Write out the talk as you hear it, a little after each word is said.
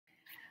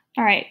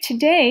All right,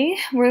 today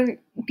we're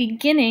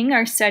beginning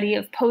our study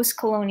of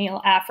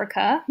post-colonial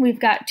Africa.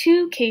 We've got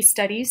two case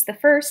studies. The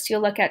first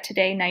you'll look at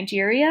today,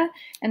 Nigeria,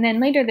 and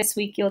then later this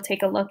week you'll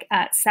take a look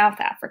at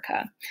South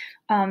Africa.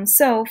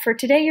 So for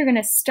today, you're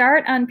going to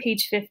start on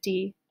page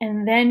 50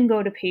 and then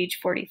go to page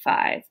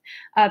 45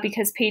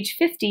 because page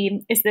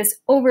 50 is this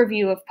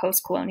overview of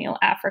post-colonial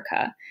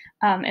Africa,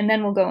 and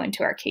then we'll go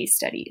into our case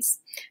studies.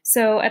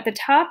 So at the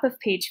top of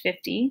page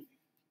 50,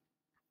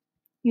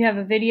 you have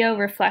a video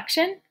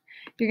reflection.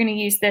 You're going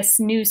to use this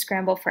new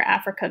Scramble for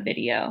Africa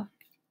video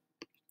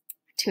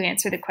to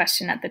answer the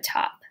question at the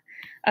top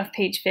of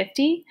page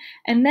 50.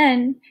 And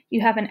then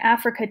you have an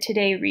Africa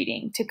Today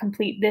reading to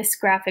complete this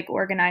graphic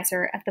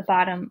organizer at the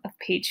bottom of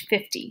page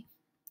 50.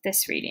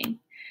 This reading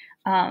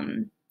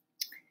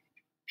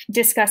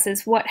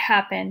discusses what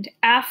happened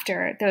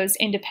after those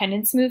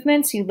independence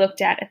movements you looked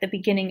at the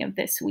beginning of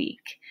this week.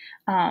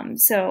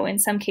 So in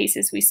some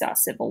cases, we saw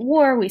civil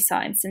war, we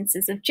saw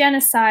instances of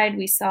genocide,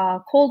 we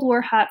saw Cold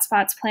War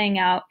hotspots playing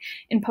out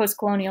in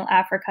post-colonial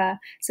Africa.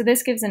 So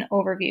this gives an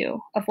overview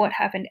of what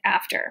happened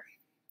after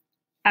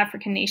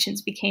African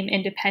nations became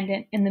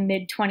independent in the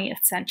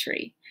mid-20th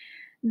century.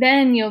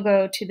 Then you'll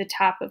go to the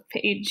top of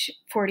page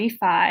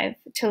 45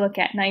 to look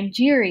at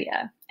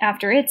Nigeria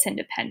after its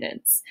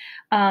independence.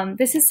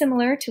 This is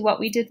similar to what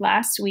we did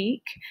last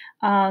week.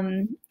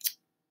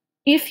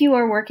 If you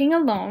are working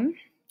alone,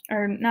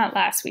 or not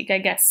last week, I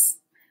guess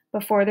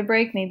before the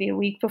break, maybe a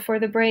week before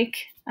the break,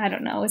 I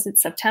don't know, is it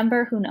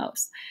September? Who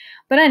knows?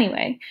 But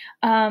anyway,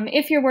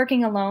 if you're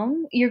working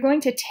alone, you're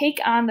going to take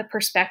on the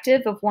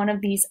perspective of one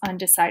of these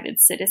undecided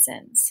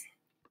citizens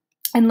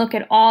and look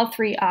at all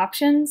three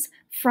options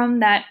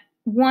from that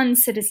one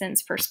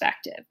citizen's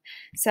perspective.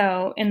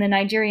 So in the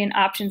Nigerian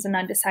options and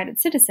undecided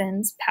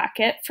citizens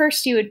packet,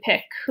 first you would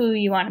pick who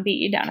you want to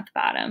be. Down at the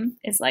bottom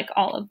is like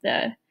all of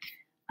the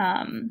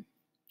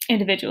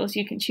individuals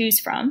you can choose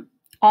from,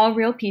 all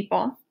real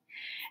people.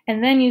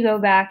 And then you go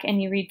back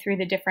and you read through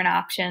the different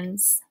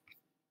options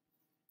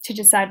to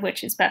decide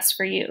which is best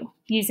for you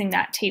using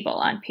that table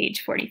on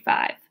page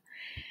 45.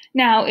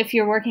 Now, if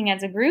you're working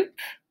as a group,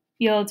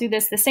 you'll do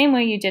this the same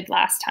way you did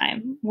last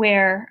time,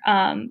 where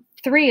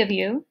three of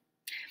you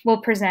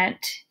will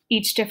present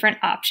each different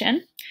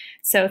option.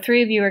 So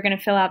three of you are going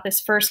to fill out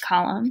this first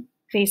column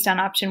based on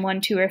option 1,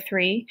 2, or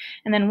 3.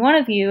 And then one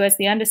of you, as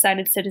the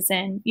undecided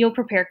citizen, you'll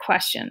prepare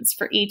questions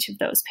for each of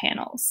those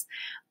panels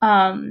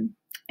and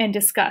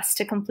discuss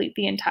to complete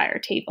the entire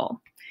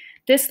table.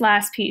 This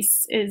last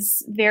piece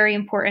is very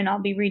important. I'll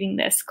be reading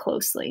this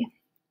closely.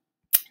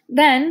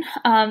 Then,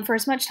 for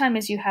as much time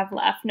as you have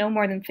left, no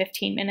more than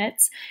 15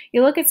 minutes,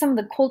 you look at some of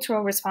the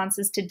cultural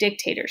responses to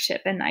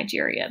dictatorship in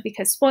Nigeria,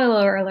 because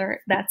spoiler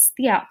alert, that's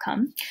the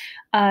outcome.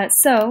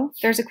 So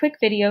there's a quick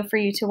video for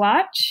you to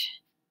watch.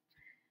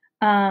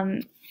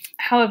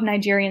 How have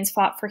Nigerians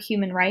fought for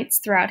human rights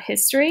throughout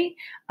history?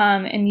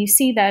 And you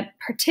see that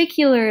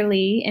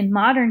particularly in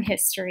modern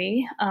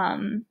history,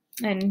 and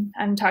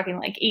I'm talking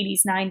like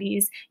 80s,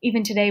 90s,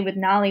 even today with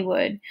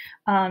Nollywood,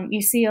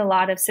 you see a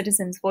lot of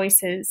citizens'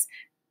 voices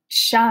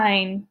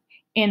shine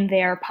in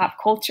their pop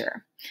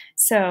culture.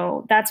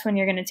 So that's when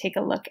you're going to take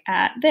a look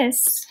at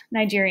this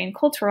Nigerian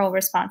cultural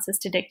responses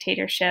to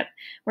dictatorship,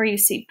 where you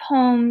see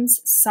poems,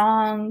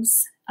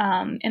 songs,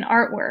 and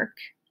artwork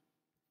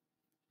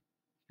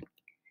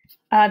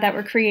that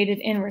were created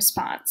in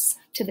response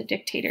to the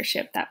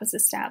dictatorship that was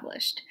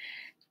established.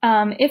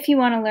 If you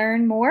want to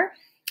learn more,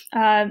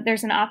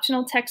 there's an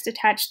optional text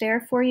attached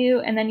there for you,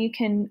 and then you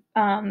can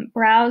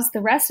browse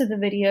the rest of the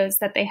videos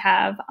that they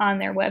have on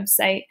their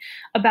website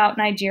about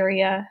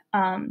Nigeria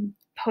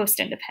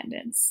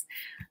post-independence.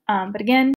 But again,